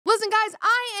guys,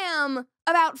 I am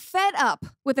about fed up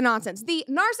with the nonsense. The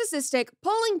narcissistic,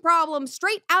 pulling problems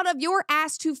straight out of your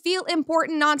ass to feel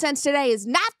important nonsense today is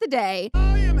not the day.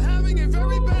 I am having a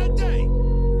very bad day.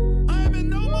 I am in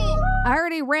no mood. I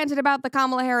already ranted about the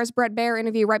Kamala Harris-Brett Baer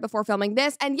interview right before filming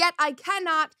this, and yet I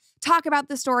cannot talk about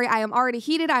this story. I am already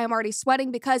heated. I am already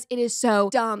sweating because it is so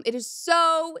dumb. It is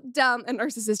so dumb and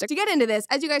narcissistic. To get into this,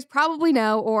 as you guys probably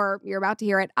know, or you're about to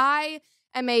hear it, I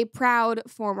am a proud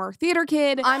former theater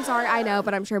kid. I'm sorry, I know,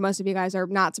 but I'm sure most of you guys are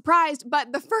not surprised,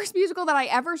 but the first musical that I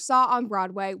ever saw on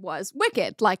Broadway was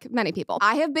Wicked, like many people.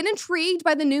 I have been intrigued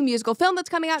by the new musical film that's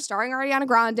coming out starring Ariana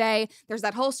Grande. There's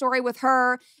that whole story with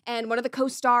her and one of the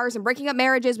co-stars and breaking up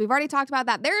marriages. We've already talked about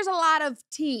that. There's a lot of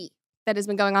tea that has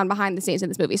been going on behind the scenes in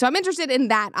this movie. So I'm interested in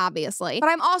that, obviously. But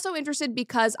I'm also interested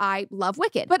because I love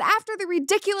Wicked. But after the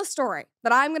ridiculous story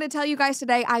that I'm going to tell you guys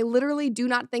today, I literally do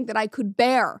not think that I could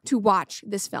bear to watch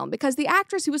this film because the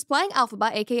actress who was playing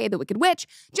Elphaba, a.k.a. the Wicked Witch,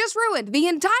 just ruined the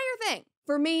entire thing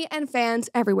for me and fans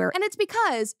everywhere. And it's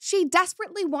because she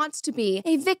desperately wants to be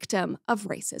a victim of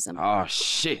racism. Oh,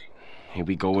 shit. Here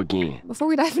we go again. Before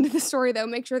we dive into the story, though,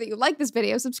 make sure that you like this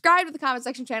video, subscribe to the comment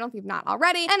section channel if you've not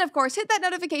already, and of course, hit that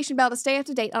notification bell to stay up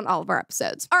to date on all of our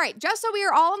episodes. All right, just so we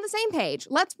are all on the same page,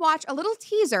 let's watch a little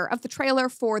teaser of the trailer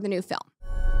for the new film.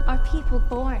 Are people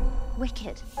born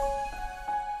wicked?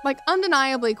 Like,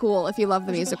 undeniably cool if you love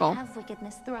the Or do musical. they have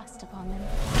wickedness thrust upon them?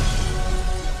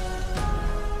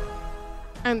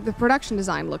 And the production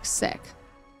design looks sick.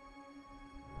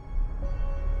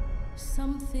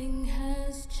 Something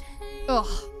has changed. Ugh,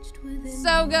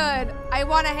 so good. I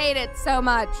want to hate it so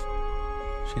much.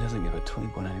 She doesn't give a twig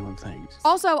what anyone thinks.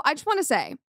 Also, I just want to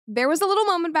say, there was a little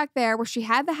moment back there where she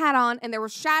had the hat on and there were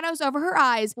shadows over her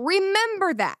eyes.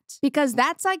 Remember that, because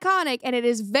that's iconic and it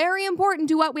is very important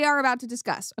to what we are about to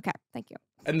discuss. Okay, thank you.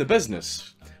 In the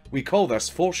business, we call this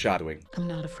foreshadowing. I'm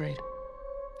not afraid.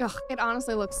 Ugh, it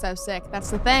honestly looks so sick. That's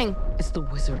the thing. It's the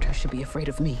wizard who should be afraid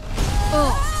of me.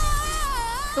 Ugh.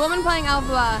 The woman playing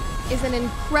Elphaba is an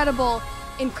incredible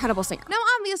singer. Now,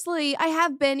 obviously, I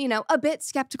have been, a bit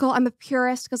skeptical. I'm a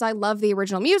purist because I love the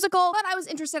original musical, but I was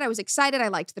interested. I was excited. I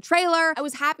liked the trailer. I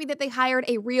was happy that they hired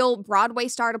a real Broadway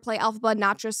star to play Elphaba,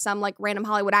 not just some random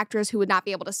Hollywood actress who would not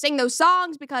be able to sing those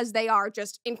songs because they are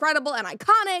just incredible and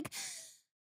iconic.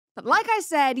 But like I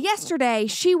said, yesterday,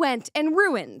 she went and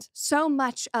ruined so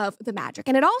much of the magic.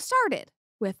 And it all started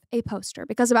with a poster,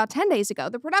 because about 10 days ago,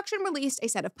 the production released a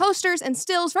set of posters and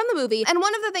stills from the movie, and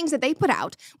one of the things that they put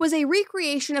out was a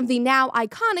recreation of the now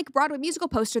iconic Broadway musical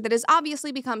poster that has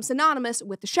obviously become synonymous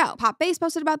with the show. Pop Base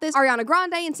posted about this. Ariana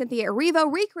Grande and Cynthia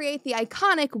Erivo recreate the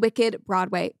iconic Wicked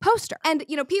Broadway poster. And,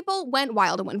 people went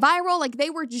wild and went viral. Like, they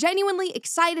were genuinely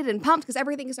excited and pumped because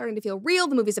everything is starting to feel real.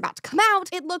 The movie's about to come out.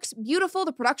 It looks beautiful.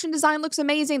 The production design looks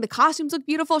amazing. The costumes look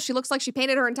beautiful. She looks like she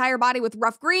painted her entire body with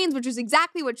rough greens, which is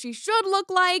exactly what she should look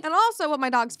like, and also what my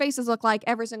dog's faces look like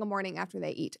every single morning after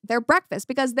they eat their breakfast,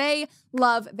 because they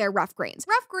love their rough greens.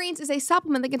 Rough greens is a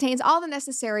supplement that contains all the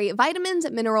necessary vitamins,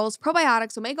 minerals,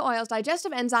 probiotics, omega oils,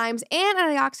 digestive enzymes, and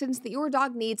antioxidants that your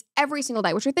dog needs every single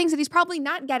day, which are things that he's probably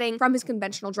not getting from his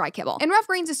conventional dry kibble. And rough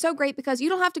greens is so great because you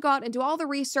don't have to go out and do all the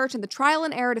research and the trial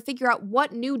and error to figure out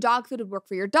what new dog food would work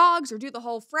for your dogs or do the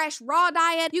whole fresh, raw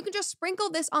diet. You can just sprinkle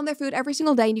this on their food every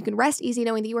single day and you can rest easy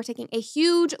knowing that you are taking a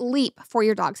huge leap for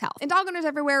your dog's health. And dog owners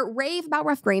everywhere rave about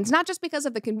rough greens, not just because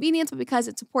of the convenience, but because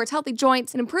it supports healthy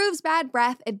joints, it improves bad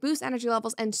breath, it boosts energy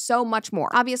levels, and so much more.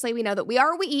 Obviously, we know that we are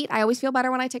what we eat. I always feel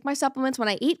better when I take my supplements, when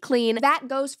I eat clean. That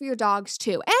goes for your dogs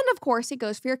too. And of course, it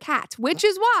goes for your cats, which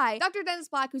is why Dr. Dennis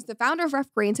Black, who's the founder of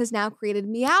Rough Greens, has now created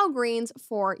Meow Greens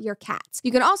for your cats.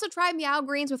 You can also try Meow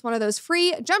Greens with one of those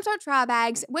free Jumpstart trial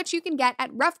bags, which you can get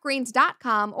at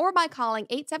roughgreens.com or by calling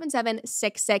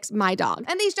 877-66-MY-DOG.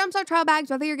 And these Jumpstart trial bags,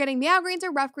 whether you're getting Meow Greens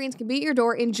or Rough Greens, can be at your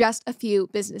door in just a few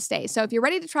business days. So if you're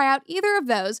ready to try out either of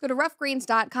those, go to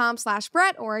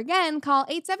roughgreens.com/Brett or again, call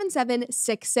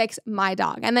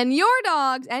 877-66-MY-DOG. And then your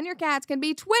dogs and your cats can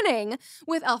be twinning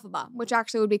with Elphaba, which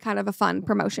actually would be kind of a fun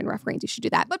promotion. Rough Greens, you should do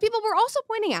that. But people were also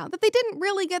pointing out that they didn't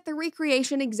really get the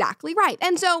recreation exactly right.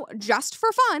 And so just for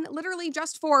fun, literally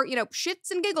just for,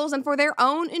 shits and giggles and for their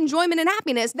own enjoyment and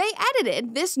happiness, they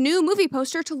edited this new movie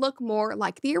poster to look more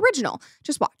like the original.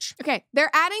 Just watch. Okay,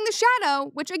 they're adding the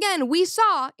shadow, which again, we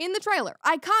saw in the trailer.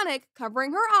 Iconic,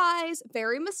 covering her eyes,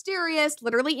 very mysterious,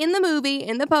 literally in the movie,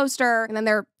 in the poster, and then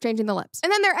they're changing the lips.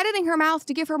 And then they're editing her mouth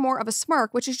to give her more of a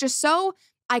smirk, which is just so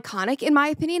iconic in my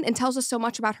opinion and tells us so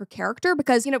much about her character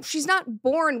because, you know, she's not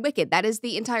born wicked. That is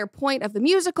the entire point of the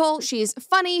musical. She's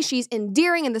funny, she's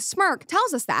endearing, and the smirk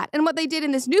tells us that. And what they did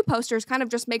in this new poster is kind of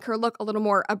just make her look a little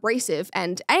more abrasive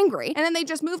and angry. And then they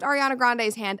just moved Ariana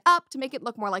Grande's hand up to make it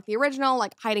look more like the original,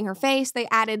 like hiding her face. They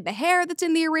added the hair that's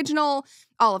in the original,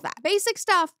 all of that. Basic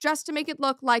stuff just to make it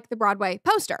look like the Broadway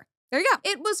poster. There you go.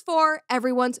 It was for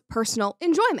everyone's personal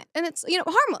enjoyment. And it's, you know,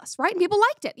 harmless, right? And people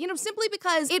liked it, you know, simply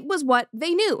because it was what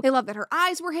they knew. They loved that her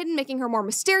eyes were hidden, making her more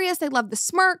mysterious. They loved the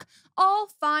smirk. All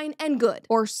fine and good.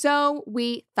 Or so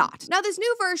we thought. Now, this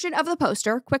new version of the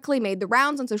poster quickly made the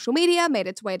rounds on social media, made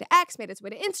its way to X, made its way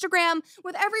to Instagram,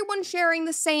 with everyone sharing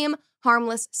the same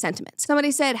harmless sentiments. Somebody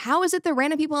said, how is it that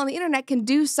random people on the internet can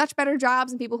do such better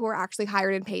jobs than people who are actually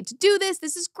hired and paid to do this?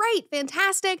 This is great,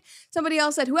 fantastic. Somebody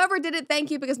else said, whoever did it, thank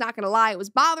you, because not gonna lie, it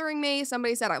was bothering me.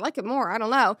 Somebody said, I like it more, I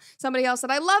don't know. Somebody else said,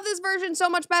 I love this version so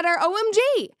much better,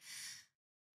 OMG.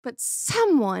 But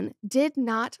someone did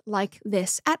not like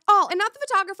this at all. And not the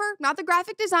photographer, not the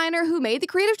graphic designer who made the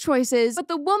creative choices, but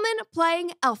the woman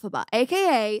playing Elphaba,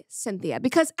 a.k.a. Cynthia.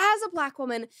 Because as a Black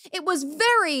woman, it was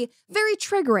very, very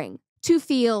triggering to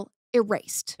feel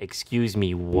erased. Excuse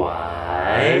me,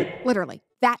 what? Literally.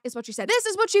 That is what she said. This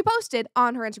is what she posted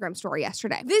on her Instagram story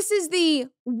yesterday. This is the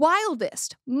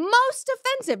wildest, most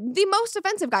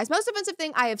offensive, guys, most offensive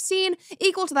thing I have seen,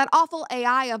 equal to that awful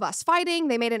AI of us fighting.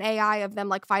 They made an AI of them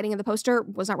like fighting in the poster,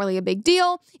 was not really a big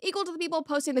deal. Equal to the people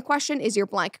posting the question, is your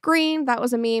blank green? That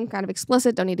was a meme, kind of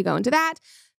explicit, don't need to go into that.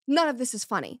 None of this is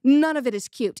funny. None of it is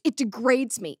cute. It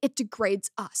degrades me. It degrades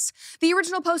us. The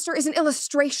original poster is an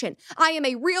illustration. I am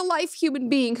a real-life human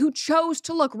being who chose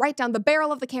to look right down the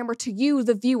barrel of the camera to you,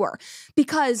 the viewer,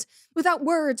 because without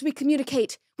words, we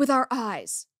communicate with our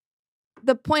eyes.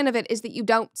 The point of it is that you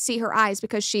don't see her eyes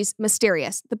because she's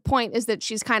mysterious. The point is that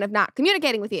she's kind of not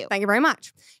communicating with you. Thank you very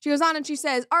much. She goes on and she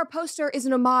says, our poster is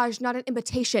an homage, not an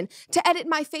imitation. To edit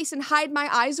my face and hide my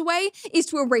eyes away is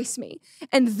to erase me.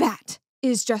 And that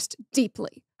is just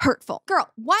deeply hurtful. Girl,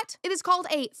 what? It is called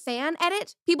a fan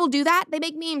edit. People do that. They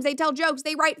make memes, they tell jokes,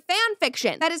 they write fan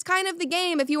fiction. That is kind of the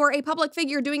game. If you are a public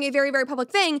figure doing a very, very public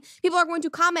thing, people are going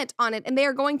to comment on it and they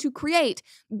are going to create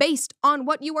based on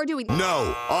what you are doing.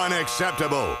 No,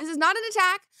 unacceptable. This is not an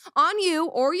attack on you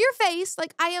or your face.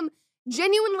 Like, I am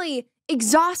genuinely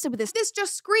exhausted with this. This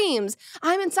just screams,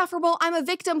 I'm insufferable, I'm a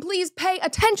victim, please pay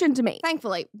attention to me.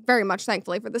 Thankfully, very much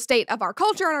thankfully for the state of our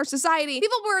culture and our society,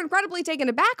 people were incredibly taken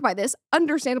aback by this,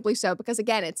 understandably so, because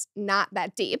again, it's not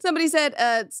that deep. Somebody said,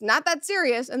 it's not that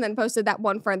serious, and then posted that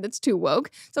one friend that's too woke.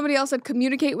 Somebody else said,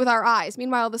 communicate with our eyes.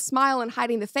 Meanwhile, the smile and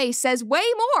hiding the face says way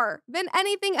more than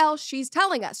anything else she's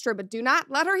telling us. Sure, but do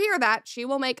not let her hear that. She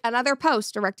will make another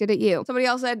post directed at you. Somebody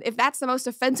else said, if that's the most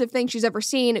offensive thing she's ever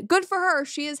seen, good for her.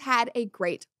 She has had a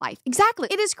great life. Exactly.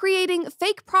 It is creating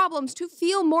fake problems to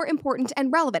feel more important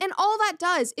and relevant. And all that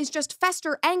does is just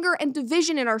fester anger and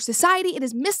division in our society. It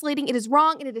is misleading, it is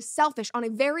wrong, and it is selfish on a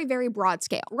very, very broad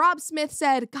scale. Rob Smith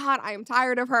said, God, I am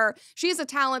tired of her. She's a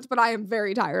talent, but I am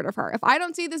very tired of her. If I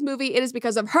don't see this movie, it is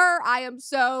because of her. I am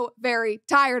so very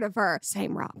tired of her.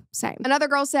 Same, Rob. Same. Another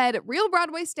girl said, real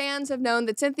Broadway stans have known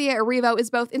that Cynthia Erivo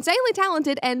is both insanely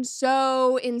talented and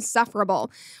so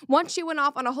insufferable. Once she went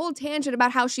off on a whole tangent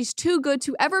about how she's too good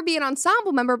to ever be an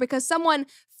ensemble member because someone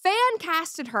fan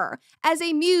casted her as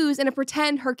a muse in a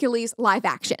pretend Hercules live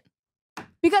action.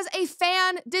 Because a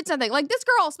fan did something. Like, this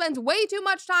girl spends way too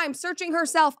much time searching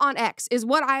herself on X, is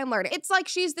what I am learning. It's like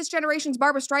she's this generation's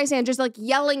Barbra Streisand, just like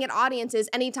yelling at audiences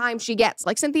anytime she gets.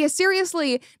 Like, Cynthia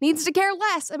seriously needs to care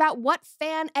less about what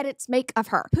fan edits make of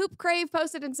her. Poop Crave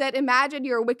posted and said, imagine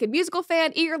you're a Wicked musical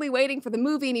fan, eagerly waiting for the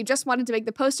movie, and you just wanted to make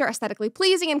the poster aesthetically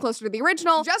pleasing and closer to the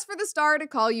original, just for the star to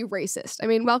call you racist. I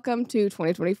mean, welcome to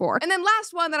 2024. And then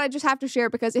last one that I just have to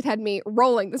share because it had me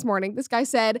rolling this morning. This guy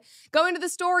said, going to the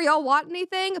store, y'all want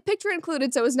anything? A picture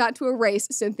included so as not to erase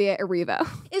Cynthia Erivo.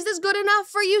 Is this good enough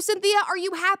for you, Cynthia? Are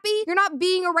you happy? You're not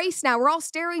being erased now. We're all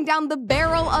staring down the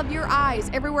barrel of your eyes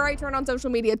everywhere I turn on social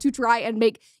media to try and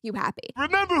make you happy.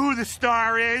 Remember who the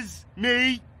star is?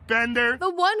 Me? Bender. The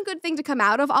one good thing to come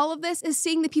out of all of this is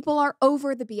seeing that people are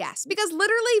over the BS. Because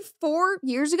literally 4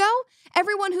 years ago,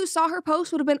 everyone who saw her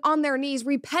post would have been on their knees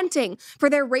repenting for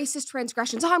their racist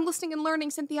transgressions. Oh, I'm listening and learning,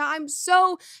 Cynthia. I'm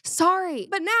so sorry.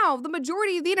 But now the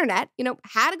majority of the internet,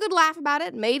 had a good laugh about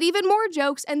it, made even more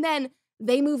jokes, and then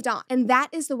they moved on. And that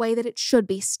is the way that it should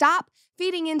be. Stop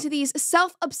feeding into these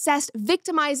self-obsessed,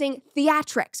 victimizing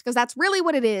theatrics, because that's really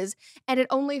what it is, and it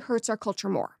only hurts our culture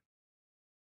more.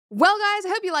 Well, guys,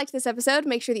 I hope you liked this episode.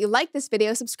 Make sure that you like this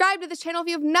video, subscribe to this channel if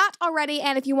you have not already,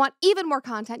 and if you want even more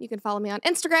content, you can follow me on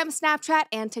Instagram, Snapchat,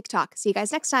 and TikTok. See you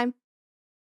guys next time.